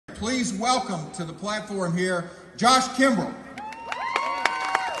please welcome to the platform here, Josh Kimbrell.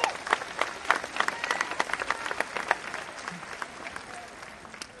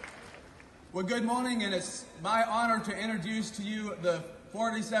 Well, good morning, and it's my honor to introduce to you the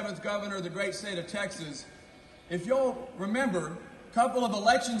 47th governor of the great state of Texas. If you'll remember, a couple of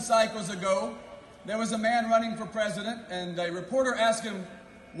election cycles ago, there was a man running for president, and a reporter asked him,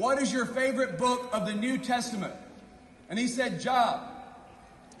 "What is your favorite book of the New Testament?" And he said, "Job."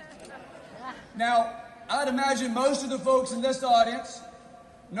 Now, I'd imagine most of the folks in this audience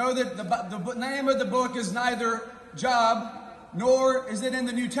know that the name of the book is neither Job, nor is it in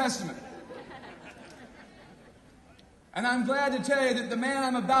the New Testament. And I'm glad to tell you that the man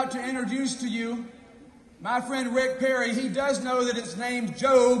I'm about to introduce to you, my friend Rick Perry, he does know that it's named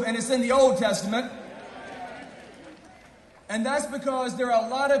Job and it's in the Old Testament. And that's because there are a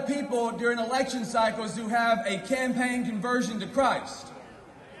lot of people during election cycles who have a campaign conversion to Christ.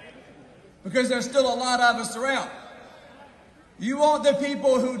 Because there's still a lot of us around. You want the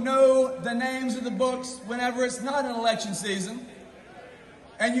people who know the names of the books whenever it's not an election season.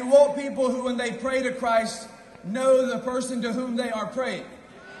 And you want people who, when they pray to Christ, know the person to whom they are praying.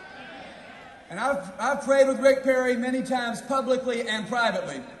 And I've prayed with Rick Perry many times publicly and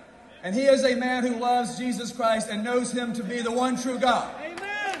privately. And he is a man who loves Jesus Christ and knows him to be the one true God. Amen.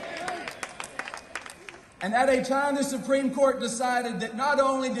 And at a time the Supreme Court decided that not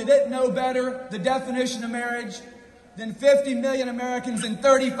only did it know better the definition of marriage than 50 million Americans in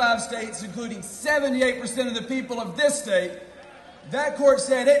 35 states, including 78% of the people of this state, that court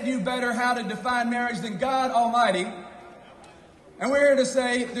said it knew better how to define marriage than God Almighty. And we're here to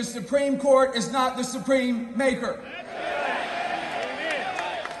say the Supreme Court is not the supreme maker.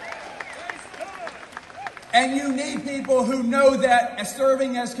 And you need people who know that as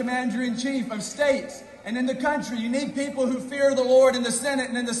serving as commander-in-chief of states and in the country. You need people who fear the Lord in the Senate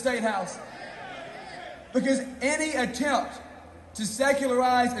and in the State House. Because any attempt to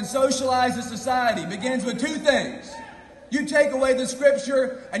secularize and socialize a society begins with two things. You take away the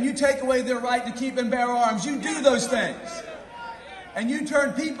scripture and you take away their right to keep and bear arms. You do those things. And you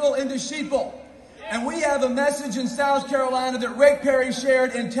turn people into sheeple. And we have a message in South Carolina that Rick Perry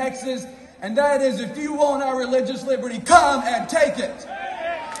shared in Texas, and that is, if you want our religious liberty, come and take it.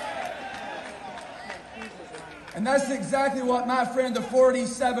 And that's exactly what my friend, the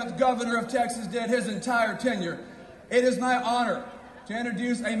 47th governor of Texas, did his entire tenure. It is my honor to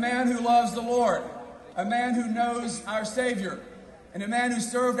introduce a man who loves the Lord, a man who knows our Savior, and a man who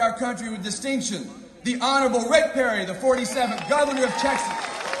served our country with distinction, the Honorable Rick Perry, the 47th governor of Texas.